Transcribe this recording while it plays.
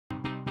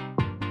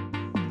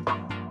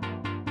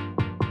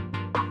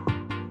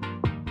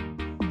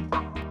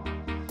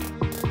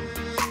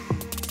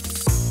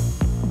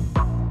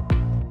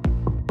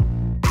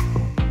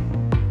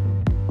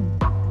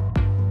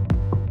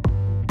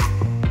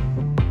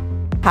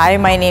Hi,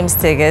 my name is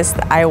Tigist.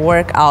 I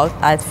work out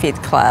at Fit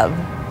Club,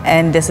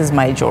 and this is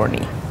my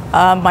journey.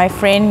 My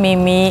friend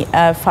Mimi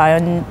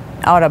found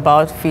out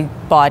about Fit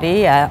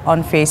Body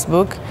on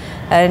Facebook,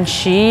 and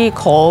she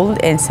called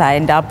and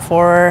signed up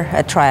for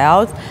a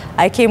tryout.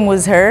 I came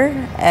with her,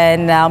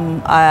 and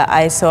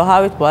I saw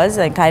how it was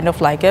and kind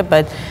of like it,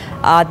 but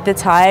at the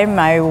time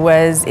I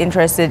was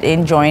interested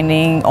in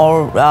joining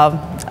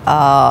Orange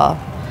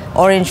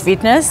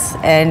Fitness,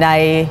 and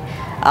I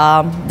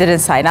didn't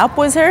sign up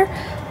with her.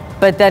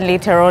 But then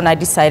later on, I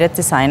decided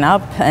to sign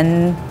up,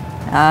 and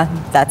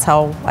that's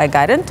how I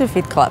got into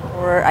Fit Club.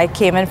 I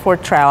came in for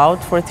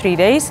tryout for 3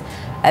 days,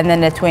 and then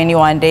the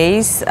 21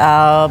 days,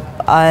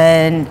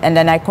 and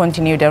then I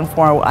continued on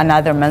for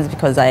another month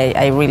because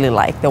I really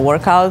liked the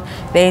workout,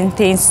 the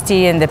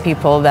intensity, and the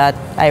people that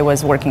I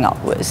was working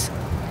out with.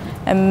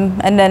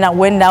 And then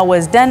when that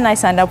was done, I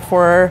signed up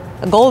for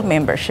a gold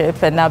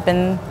membership, and I've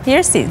been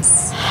here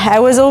since. I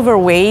was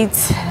overweight,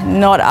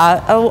 not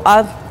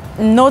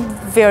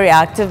very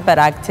active, but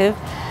active.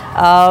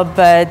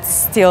 But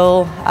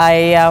still,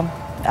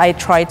 I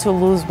tried to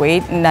lose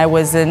weight, and I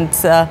wasn't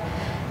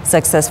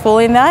successful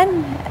in that.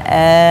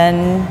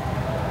 And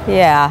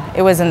yeah,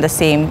 it wasn't the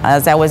same,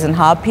 as I wasn't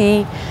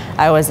happy.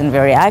 I wasn't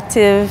very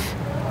active.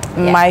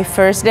 Yeah. My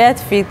first day at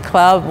Fit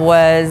Club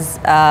was,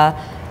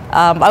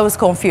 I was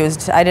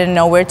confused. I didn't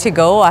know where to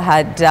go. I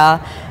had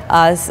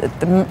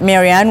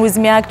Marianne with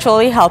me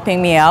actually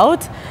helping me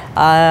out.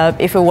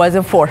 If it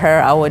wasn't for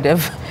her,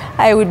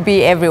 I would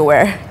be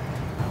everywhere.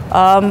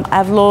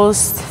 I've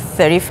lost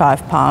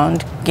 35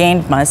 pounds,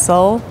 gained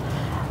muscle,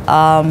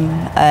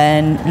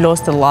 and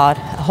lost a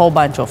whole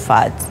bunch of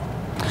fat.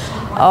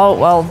 Oh,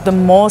 well, the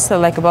most I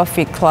like about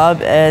Fit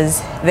Club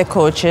is the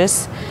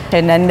coaches,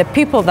 and then the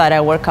people that I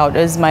work out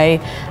is my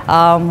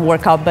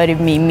workout buddy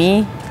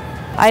Mimi.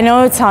 I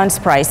know it sounds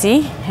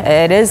pricey.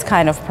 It is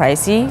kind of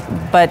pricey,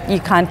 but you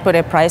can't put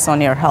a price on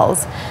your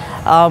health.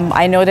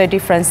 I know the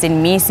difference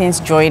in me since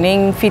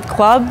joining Fit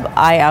Club.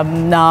 I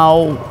am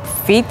now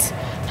fit,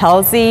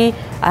 healthy.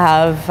 I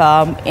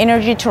have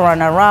energy to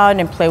run around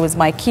and play with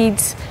my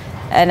kids,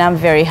 and I'm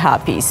very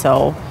happy.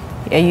 So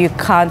you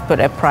can't put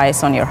a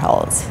price on your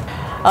health.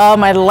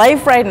 My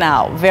life right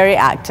now, very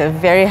active,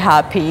 very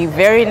happy,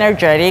 very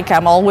energetic.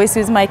 I'm always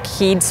with my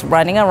kids,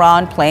 running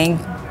around, playing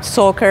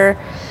soccer.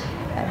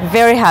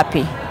 Very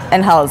happy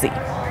and healthy.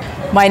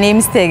 My name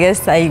is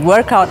Tigist. I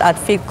work out at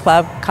Fit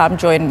Club. Come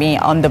join me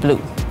on the blue.